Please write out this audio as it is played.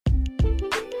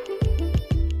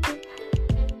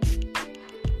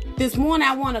This morning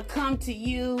I want to come to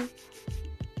you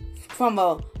from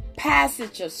a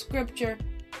passage of scripture,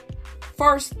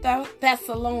 1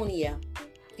 Thessalonians.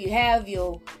 If you have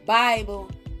your Bible,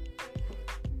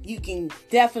 you can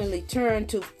definitely turn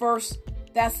to 1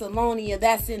 Thessalonians.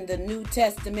 That's in the New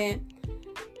Testament,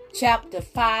 chapter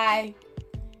 5,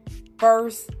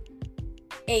 verse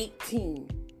 18.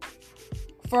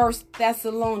 1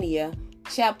 Thessalonians,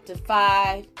 chapter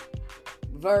 5,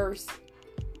 verse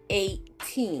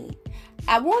 18.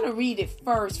 I want to read it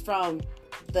first from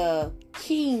the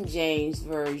King James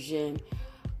Version.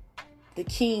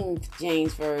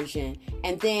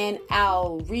 And then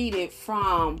I'll read it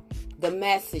from the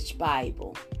Message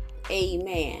Bible.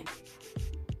 Amen.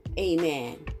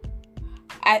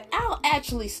 I'll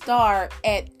actually start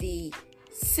at the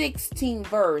 16th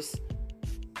verse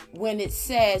when it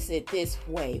says it this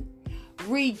way.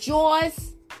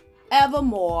 Rejoice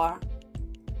evermore.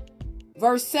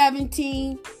 Verse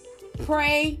 17,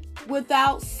 pray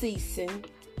without ceasing.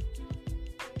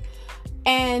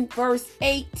 And verse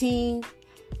 18,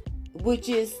 which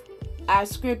is our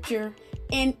scripture,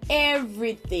 in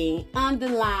everything,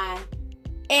 underline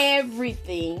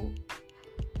everything,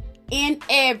 in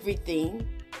everything,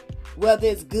 whether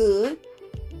it's good,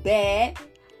 bad,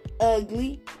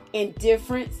 ugly,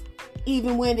 indifference,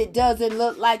 even when it doesn't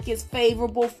look like it's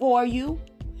favorable for you,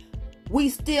 we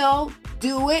still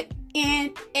do it.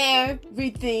 In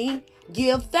everything,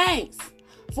 give thanks,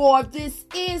 for this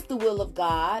is the will of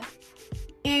God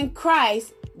in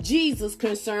Christ Jesus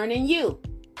concerning you.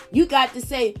 You got to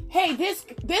say, hey, this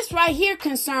right here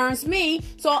concerns me,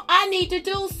 so I need to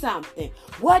do something.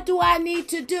 What do I need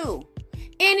to do?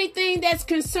 Anything that's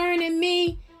concerning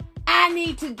me, I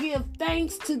need to give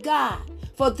thanks to God,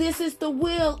 for this is the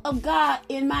will of God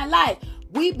in my life.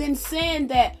 We've been saying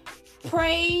that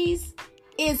praise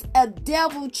is a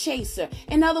devil chaser.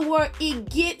 In other words, it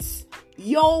gets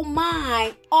your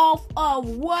mind off of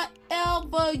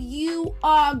whatever you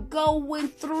are going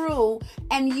through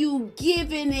and you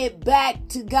giving it back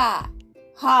to God.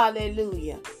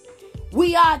 Hallelujah.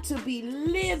 We are to be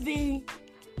living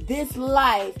this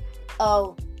life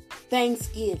of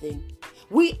thanksgiving.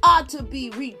 We are to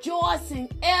be rejoicing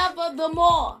ever the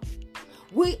more.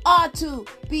 We are to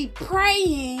be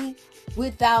praying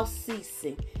without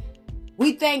ceasing.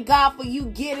 We thank God for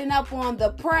you getting up on the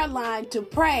prayer line to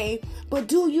pray. But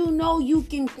do you know you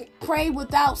can pray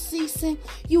without ceasing?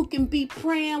 You can be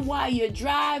praying while you're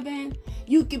driving.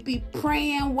 You can be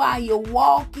praying while you're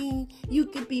walking. You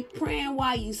can be praying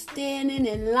while you're standing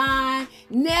in line.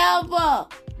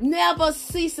 Never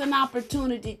cease an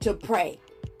opportunity to pray.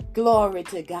 Glory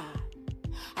to God.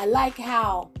 I like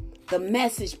how the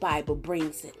Message Bible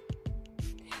brings it.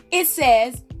 It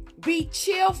says, be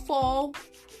cheerful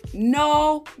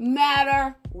no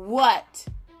matter what.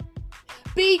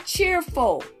 Be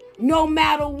cheerful no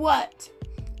matter what.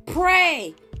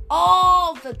 Pray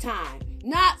all the time,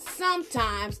 not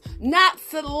sometimes, not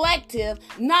selective,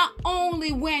 not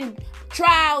only when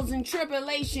trials and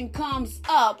tribulation comes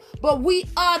up, but we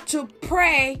are to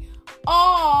pray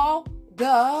all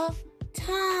the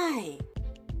time.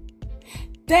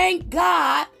 Thank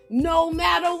God no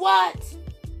matter what.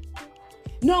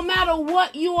 No matter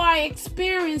what you are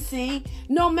experiencing,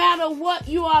 no matter what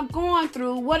you are going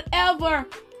through, whatever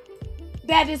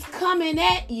that is coming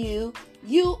at you,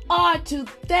 you are to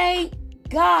thank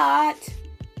God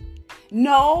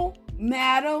no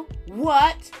matter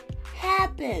what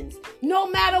happens. No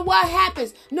matter what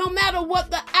happens, no matter what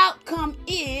the outcome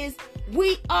is,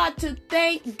 we are to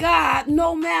thank God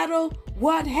no matter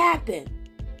what happened.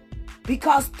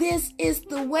 Because this is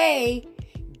the way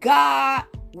God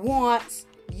wants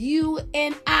you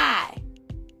and I,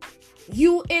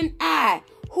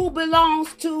 who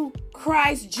belongs to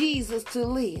Christ Jesus, to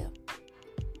live.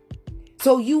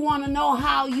 So you want to know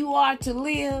how you are to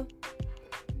live?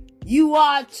 You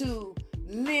are to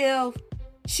live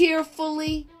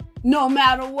cheerfully no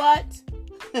matter what.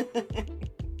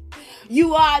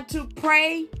 You are to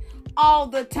pray all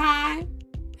the time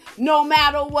no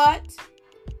matter what.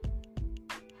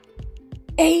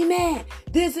 Amen.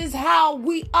 This is how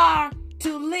we are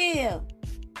to live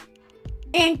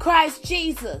in Christ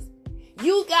Jesus.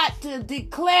 You got to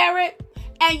declare it,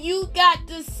 and you got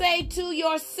to say to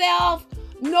yourself,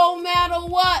 no matter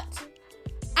what,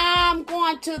 I'm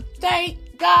going to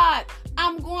thank God.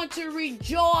 I'm going to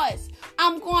rejoice.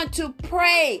 I'm going to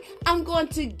pray. I'm going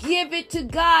to give it to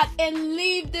God and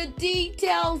leave the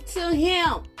details to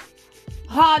Him.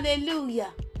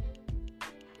 Hallelujah.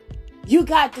 You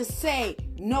got to say,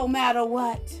 no matter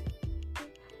what,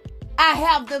 I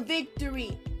have the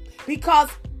victory because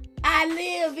I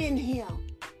live in Him.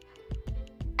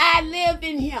 I I live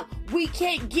in him. We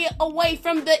can't get away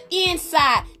from the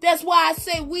inside. That's why I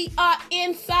say we are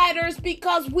insiders,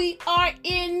 because we are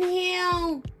in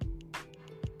him.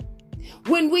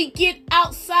 When we get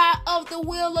outside of the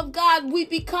will of God, we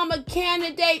become a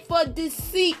candidate for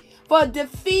deceit, for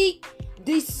defeat,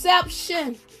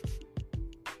 deception.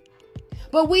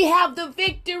 But we have the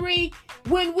victory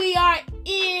when we are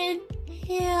in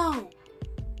him.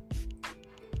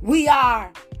 We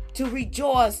are to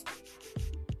rejoice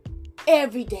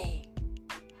every day.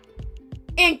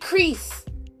 Increase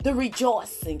the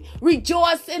rejoicing.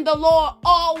 Rejoice in the Lord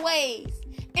always.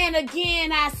 And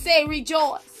again, I say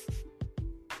rejoice.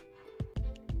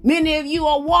 Many of you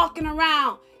are walking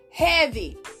around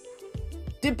heavy,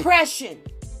 depression,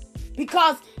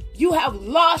 because you have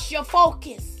lost your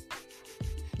focus.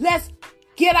 Let's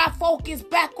get our focus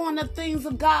back on the things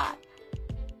of God.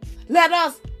 Let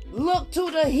us look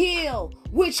to the hill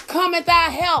which cometh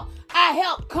our help. Our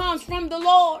help comes from the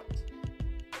Lord.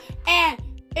 And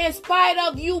in spite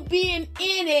of you being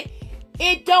in it,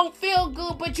 it don't feel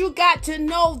good, but you got to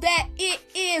know that it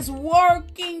is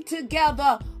working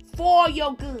together for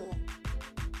your good.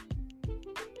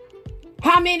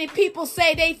 How many people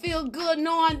say they feel good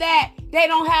knowing that they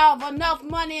don't have enough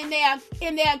money in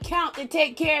their account to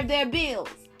take care of their bills?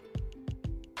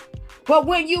 But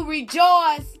when you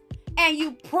rejoice and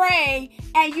you pray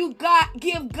and you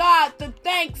give God the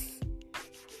thanks,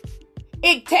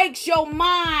 it takes your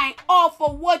mind off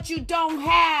of what you don't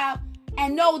have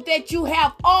and know that you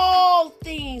have all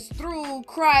things through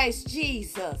Christ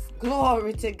Jesus.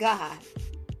 Glory to God.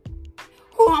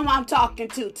 Who am I talking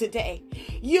to today?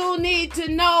 You need to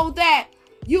know that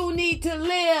you need to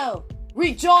live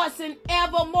rejoicing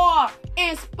evermore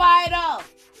in spite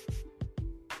of.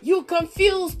 You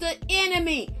confuse the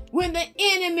enemy when the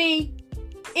enemy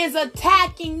is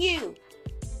attacking you.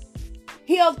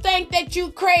 He'll think that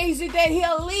you're crazy, that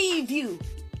he'll leave you.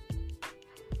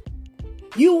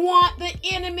 You want the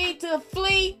enemy to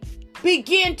flee?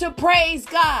 Begin to praise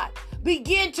God.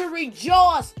 Begin to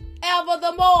rejoice ever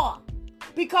the more.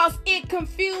 Because it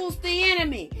confused the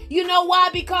enemy. You know why?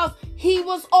 Because he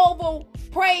was over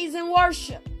praise and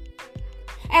worship.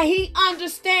 And he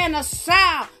understands a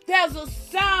sound. There's a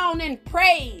sound in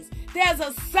praise. There's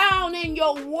a sound in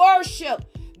your worship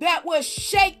that will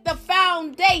shake the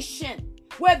foundation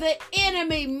where the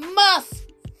enemy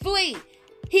must flee.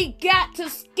 He got to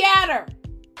scatter.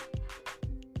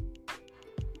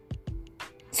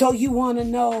 So you want to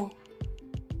know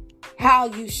how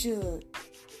you should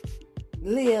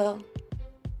live.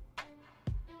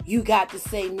 You got to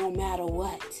say, no matter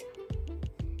what,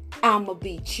 I'm going to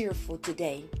be cheerful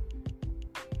today.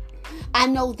 I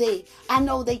know they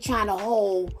trying to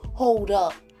hold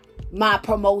up my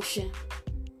promotion,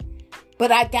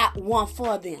 but I got one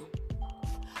for them.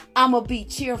 I'm going to be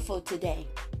cheerful today.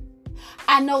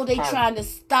 I know they trying to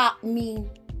stop me.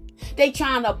 They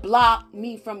trying to block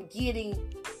me from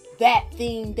getting that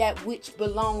thing that which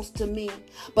belongs to me.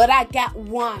 But I got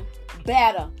one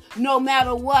better. No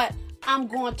matter what, I'm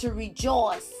going to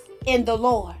rejoice in the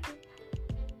Lord.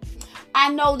 I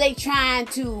know they trying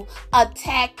to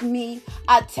attack me,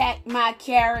 attack my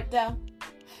character.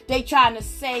 They trying to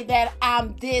say that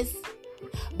I'm this,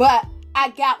 but I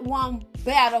got one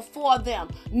better for them.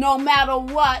 No matter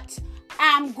what,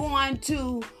 I'm going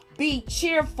to be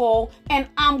cheerful and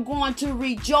I'm going to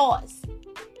rejoice.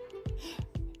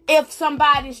 If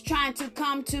somebody's trying to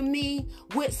come to me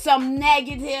with some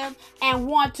negative and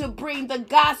want to bring the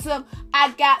gossip,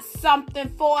 I got something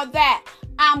for that.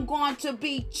 I'm going to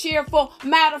be cheerful.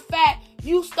 Matter of fact,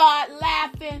 you start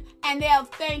laughing and they'll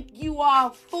think you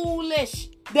are foolish,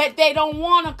 that they don't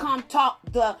want to come talk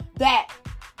that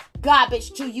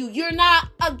garbage to you. You're not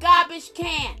a garbage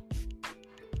can.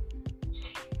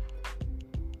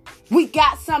 We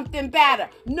got something better.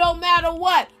 No matter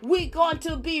what, we're going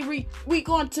to be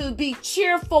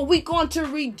cheerful. We're going to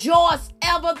rejoice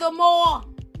ever the more.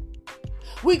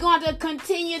 We're going to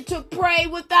continue to pray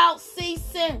without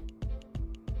ceasing.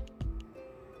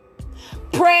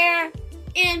 Prayer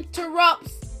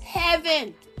interrupts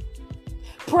heaven.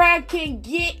 Prayer can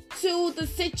get to the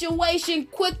situation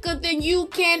quicker than you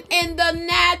can in the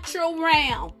natural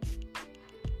realm.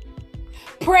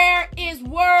 Prayer is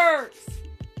words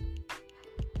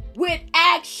with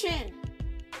action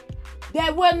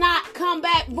that will not come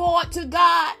back void to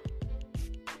God.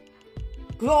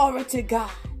 Glory to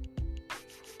God.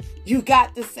 You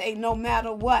got to say, no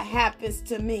matter what happens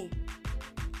to me,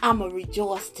 I'm going to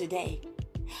rejoice today.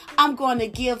 I'm going to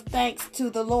give thanks to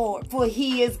the Lord, for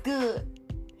he is good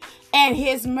and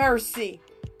his mercy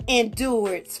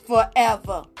endures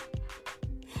forever.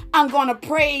 I'm going to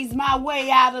praise my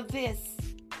way out of this.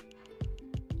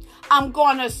 I'm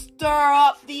going to stir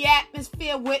up the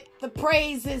atmosphere with the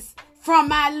praises from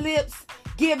my lips,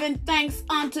 giving thanks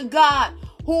unto God,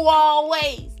 who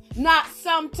always, not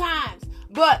sometimes,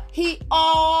 but he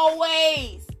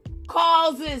always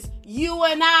causes you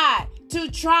and I to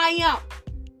triumph.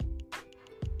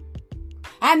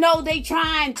 I know they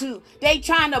trying to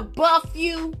buff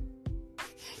you.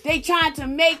 They trying to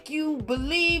make you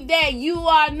believe that you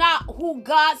are not who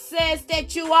God says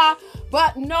that you are.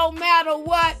 But no matter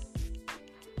what,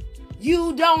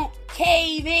 you don't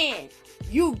cave in.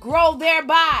 You grow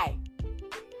thereby.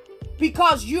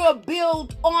 Because you're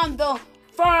built on the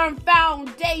firm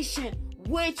foundation,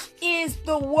 which is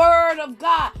the word of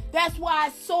God. That's why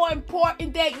it's so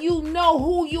important that you know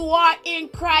who you are in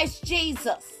Christ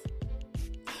Jesus.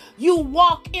 You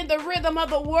walk in the rhythm of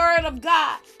the word of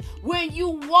God. When you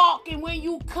walk and when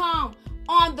you come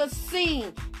on the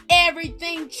scene,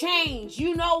 everything changes.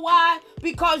 You know why?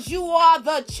 Because you are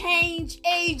the change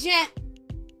agent.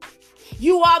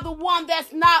 You are the one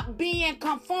that's not being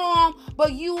conformed,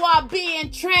 but you are being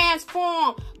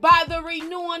transformed by the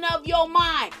renewing of your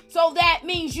mind. So that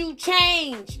means you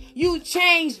change. You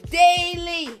change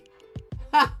daily.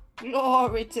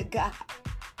 Glory to God.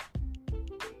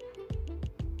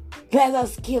 Let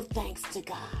us give thanks to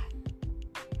God.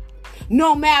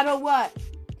 No matter what.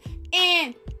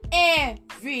 In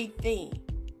everything.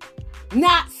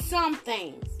 Not some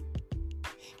things.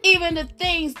 Even the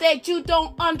things that you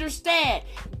don't understand.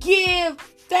 Give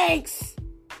thanks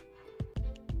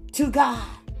to God.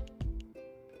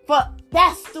 For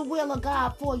that's the will of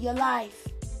God for your life.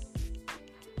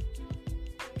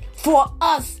 For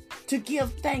us to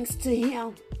give thanks to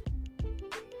Him.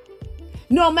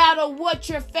 No matter what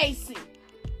you're facing.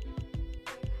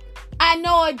 I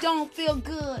know it don't feel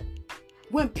good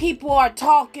when people are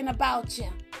talking about you.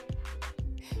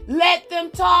 Let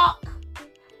them talk.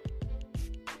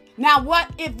 Now,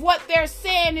 if what they're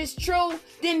saying is true,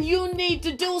 then you need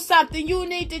to do something. You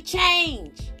need to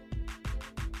change.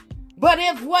 But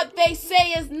if what they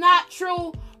say is not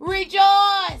true,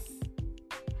 rejoice.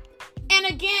 And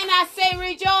again, I say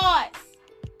rejoice.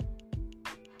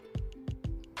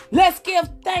 Let's give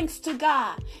thanks to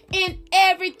God in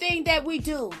everything that we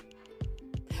do.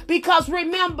 Because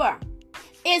remember,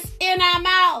 it's in our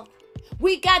mouth.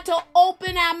 We got to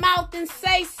open our mouth and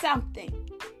say something.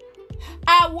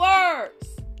 Our words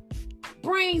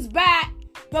brings back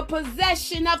the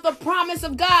possession of the promise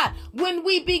of God when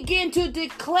we begin to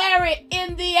declare it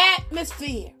in the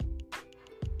atmosphere.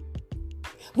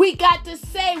 We got to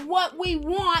say what we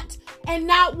want and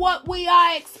not what we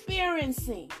are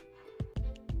experiencing.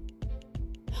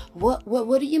 What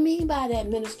do you mean by that,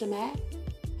 Minister Matt?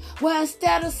 Well,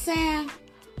 instead of saying,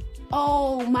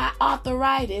 oh, my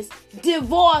arthritis,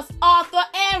 divorce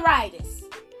arthritis.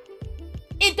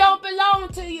 It don't belong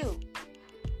to you.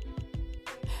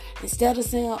 Instead of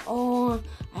saying, oh,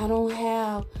 I don't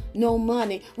have no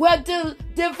money. Well,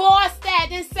 divorce that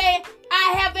and say,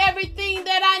 I have everything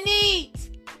that I need.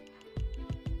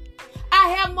 I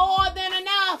have more than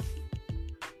enough.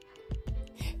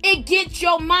 It gets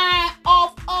your mind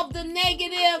off of the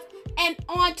negative and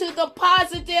onto the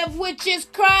positive, which is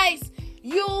Christ.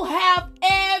 You have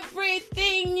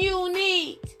everything you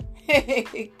need.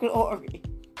 Glory.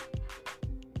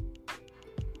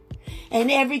 And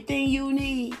everything you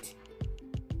need,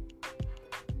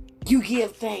 you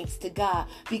give thanks to God.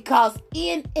 Because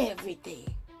in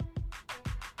everything,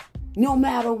 no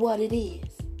matter what it is,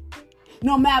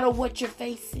 no matter what you're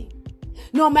facing,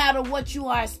 no matter what you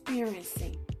are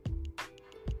experiencing,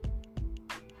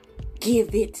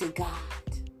 give it to God.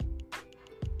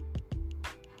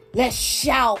 Let's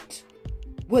shout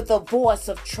with a voice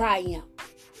of triumph.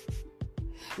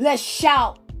 Let's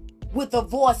shout with a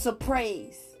voice of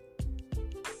praise.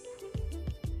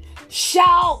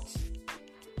 Shout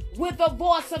with a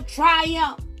voice of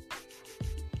triumph.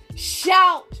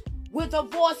 Shout with a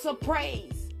voice of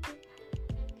praise.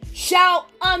 Shout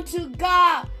unto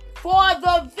God for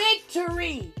the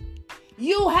victory.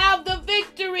 You have the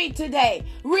victory today.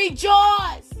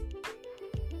 Rejoice.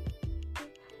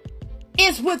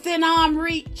 It's within arm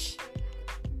reach.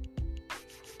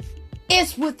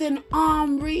 It's within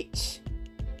arm reach.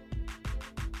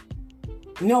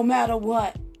 No matter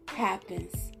what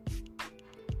happens.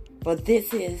 But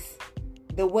this is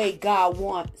the way God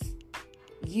wants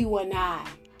you and I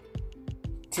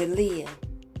to live.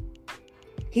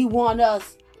 He wants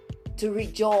us to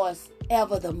rejoice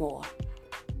ever the more.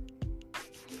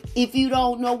 If you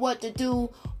don't know what to do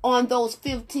on those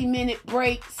 15-minute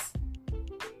breaks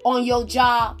on your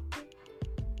job,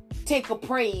 take a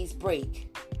praise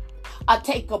break. Or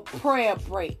take a prayer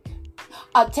break.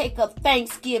 Or take a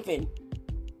Thanksgiving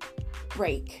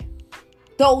break.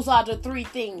 Those are the three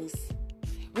things.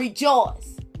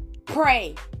 Rejoice,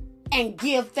 pray, and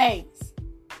give thanks.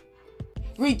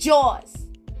 Rejoice,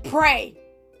 pray,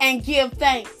 and give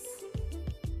thanks.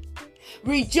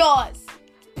 Rejoice,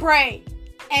 pray,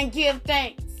 and give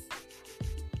thanks.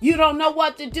 You don't know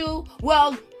what to do?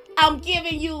 Well, I'm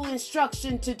giving you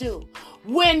instruction to do.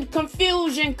 When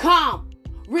confusion comes,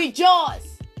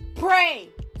 rejoice, pray,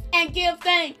 and give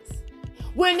thanks.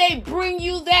 When they bring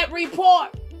you that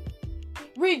report,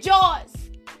 rejoice,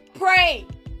 pray,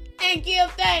 and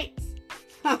give thanks.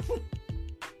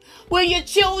 When your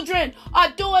children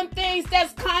are doing things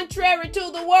that's contrary to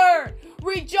the word,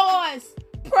 rejoice,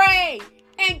 pray,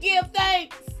 and give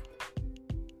thanks.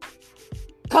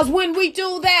 Because when we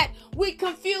do that, we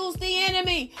confuse the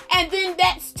enemy. And then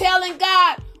that's telling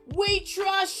God, we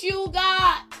trust you,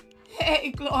 God.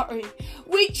 Hey, glory.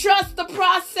 We trust the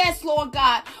process, Lord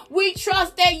God. We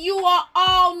trust that you are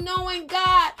all-knowing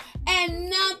God. And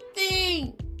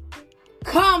nothing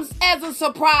comes as a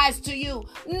surprise to you.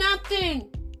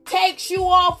 Nothing takes you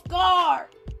off guard.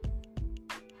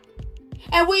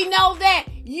 And we know that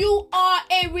you are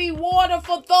a rewarder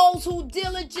for those who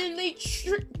diligently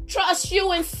trust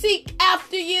you and seek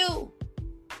after you.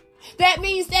 That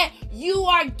means that you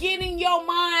are getting your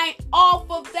mind off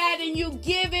of that and you're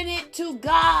giving it to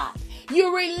God.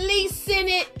 You're releasing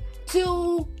it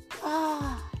to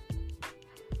God,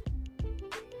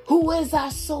 who is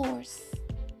our source.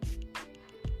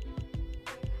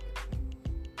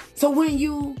 So when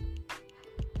you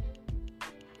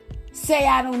say,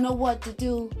 I don't know what to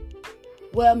do,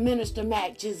 well, Minister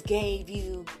Mac just gave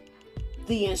you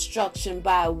the instruction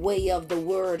by way of the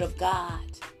word of God.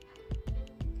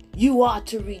 You are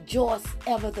to rejoice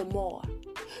ever the more.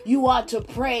 You are to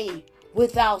pray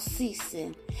without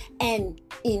ceasing, and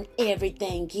in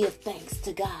everything give thanks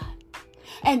to God.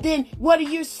 And then what are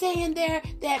you saying there?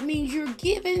 That means you're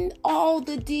giving all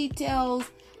the details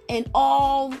and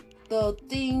all the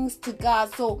things to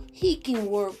God so he can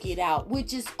work it out,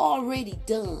 which is already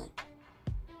done.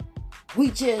 We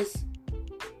just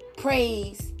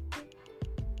praise,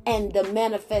 and the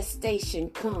manifestation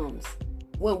comes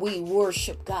when we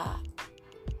worship God.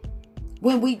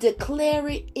 When we declare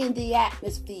it in the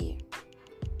atmosphere.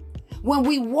 When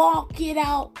we walk it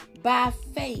out by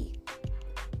faith.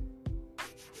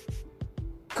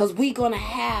 Because we're going to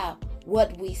have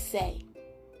what we say.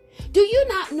 Do you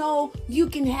not know you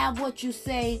can have what you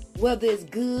say, whether it's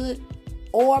good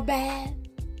or bad?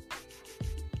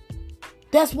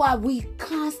 That's why we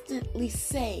constantly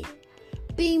say,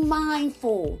 be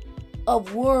mindful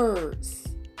of words.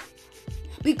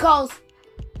 Because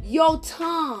your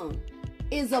tongue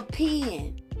is a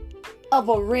pen of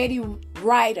a ready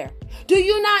writer. Do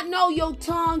you not know your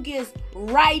tongue is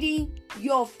writing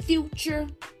your future?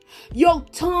 Your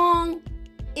tongue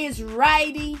is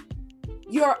writing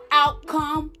your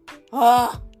outcome.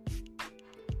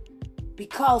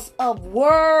 Because of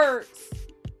words.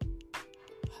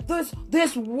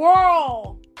 This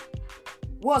world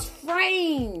was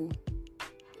framed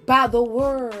by the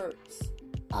words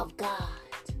of God.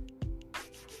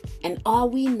 And are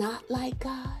we not like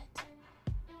God?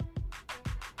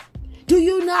 Do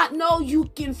you not know you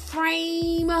can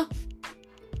frame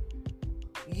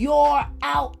your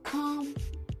outcome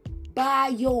by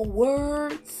your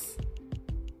words?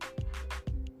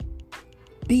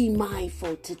 Be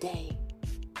mindful today.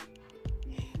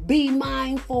 Be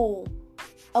mindful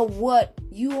of what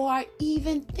you are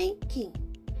even thinking.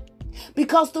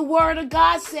 Because the word of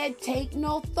God said, take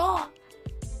no thought.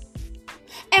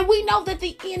 And we know that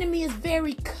the enemy is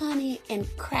very cunning and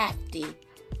crafty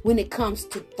when it comes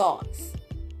to thoughts.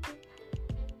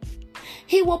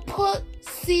 He will put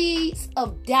seeds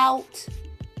of doubt,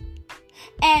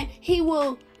 and he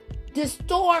will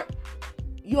distort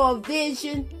your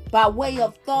vision by way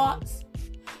of thoughts.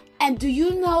 And do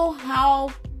you know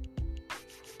how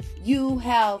you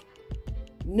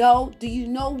do you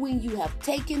know when you have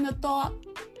taken a thought?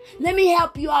 Let me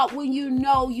help you out when you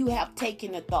know you have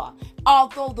taken a thought.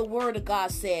 Although the word of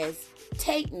God says,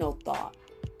 take no thought.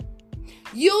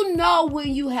 You know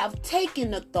when you have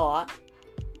taken a thought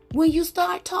when you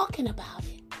start talking about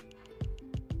it.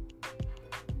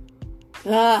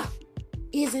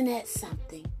 Isn't that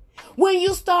something? When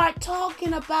you start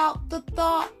talking about the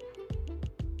thought.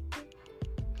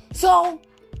 So,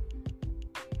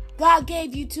 God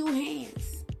gave you two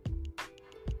hands.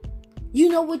 You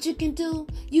know what you can do?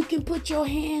 You can put your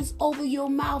hands over your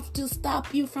mouth to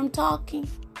stop you from talking.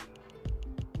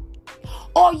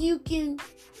 Or you can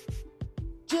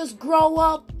just grow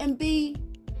up and be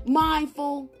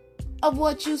mindful of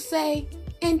what you say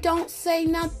and don't say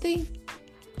nothing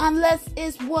unless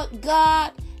it's what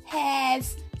God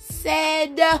has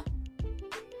said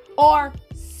or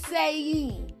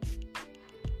saying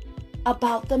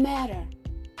about the matter.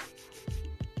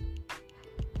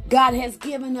 God has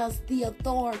given us the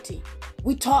authority.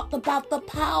 We talked about the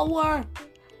power.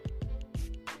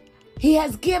 He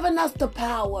has given us the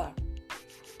power.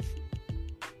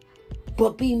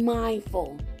 But be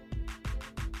mindful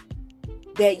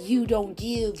that you don't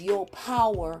give your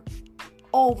power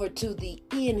over to the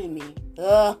enemy.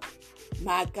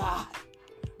 My God.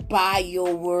 By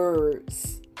your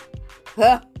words.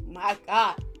 My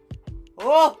God.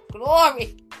 Oh,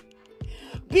 glory.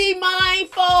 Be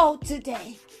mindful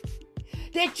today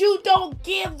that you don't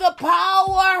give the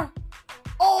power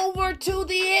over to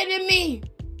the enemy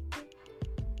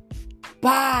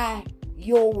by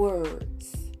your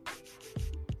words.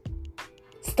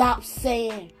 Stop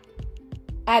saying,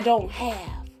 I don't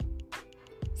have.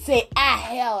 Say, I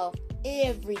have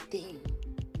everything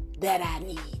that I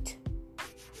need.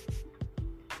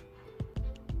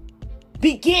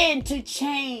 Begin to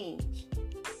change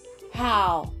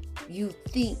how you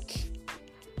think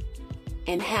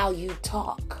and how you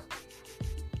talk.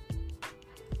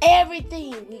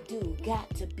 Everything we do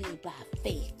got to be by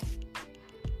faith.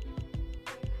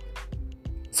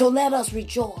 So let us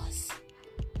rejoice.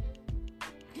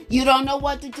 You don't know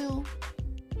what to do?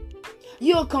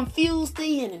 You'll confuse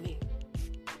the enemy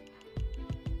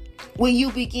when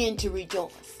you begin to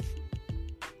rejoice.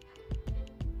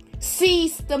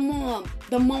 Seize the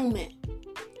moment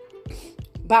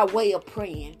by way of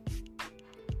praying.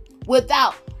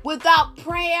 Without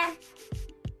prayer,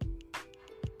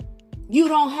 you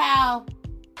don't have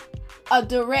a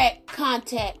direct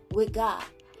contact with God.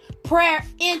 Prayer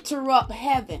interrupts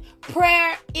heaven.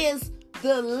 Prayer is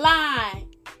the line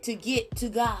to get to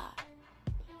God.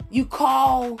 You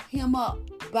call him up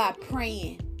by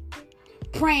praying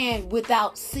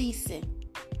without ceasing,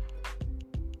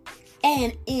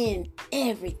 and in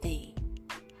everything.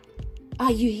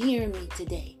 Are you hearing me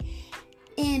today?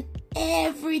 In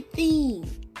everything,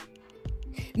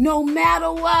 no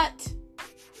matter what,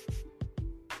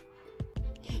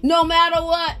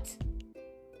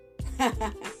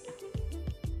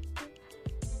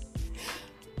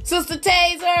 Sister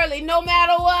Tays Early, no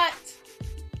matter what,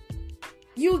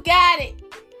 you got it.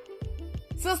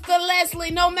 Sister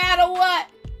Leslie, no matter what,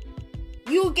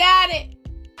 you got it.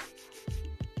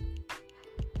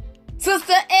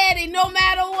 Sister Eddie, no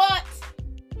matter what,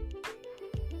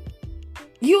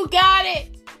 you got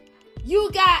it. You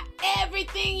got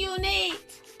everything you need.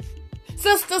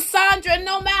 Sister Sandra,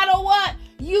 no matter what,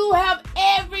 you have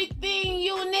everything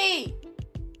you need.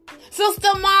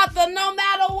 Sister Martha, no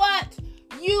matter what,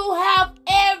 you have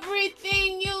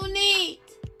everything you need.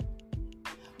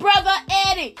 Brother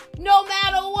Eddie, no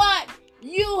matter what,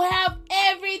 you have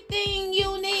everything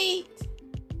you need.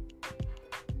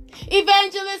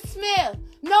 Evangelist Smith,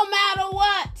 no matter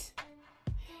what,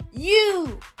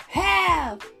 you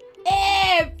have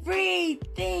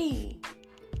everything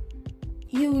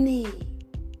you need.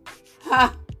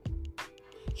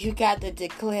 You got to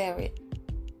declare it.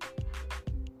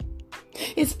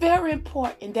 It's very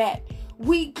important that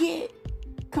we get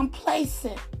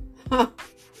complacent,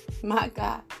 my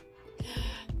God,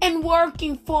 and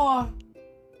working for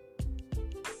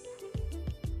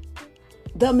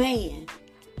the man,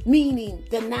 meaning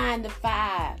the 9 to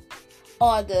 5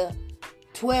 or the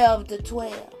 12 to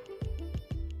 12.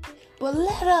 But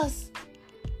let us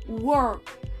work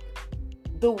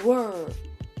the word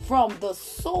from the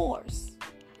source,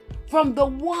 from the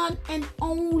one and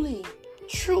only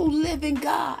true living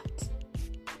God.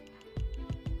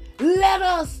 Let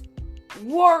us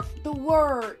work the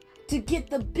word to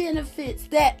get the benefits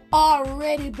that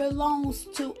already belongs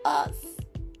to us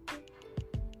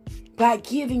by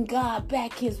giving God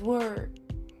back his word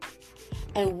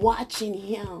and watching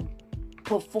him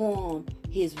perform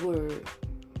his word.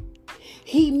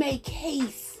 He make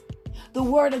haste. The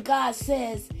word of God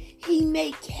says he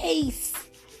make haste.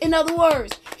 In other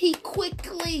words, he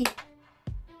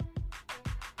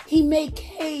make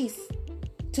haste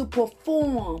to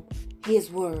perform his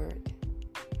word.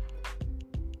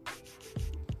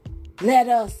 Let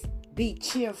us be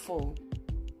cheerful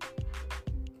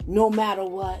no matter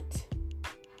what.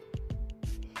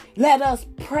 Let us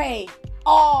pray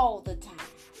all the time,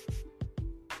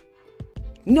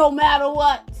 no matter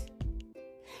what.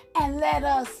 And let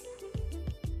us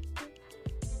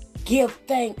give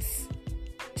thanks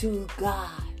to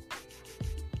God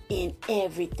in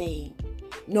everything,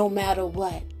 no matter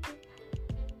what.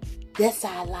 That's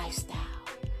our lifestyle.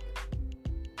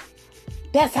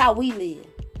 That's how we live.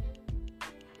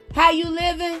 How you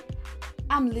living?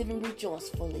 I'm living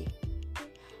rejoicefully.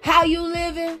 How you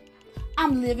living?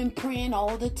 I'm living praying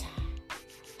all the time.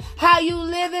 How you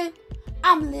living?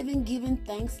 I'm living giving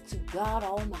thanks to God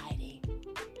Almighty.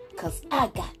 Because I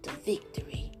got the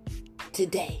victory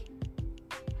today.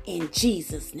 In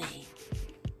Jesus' name.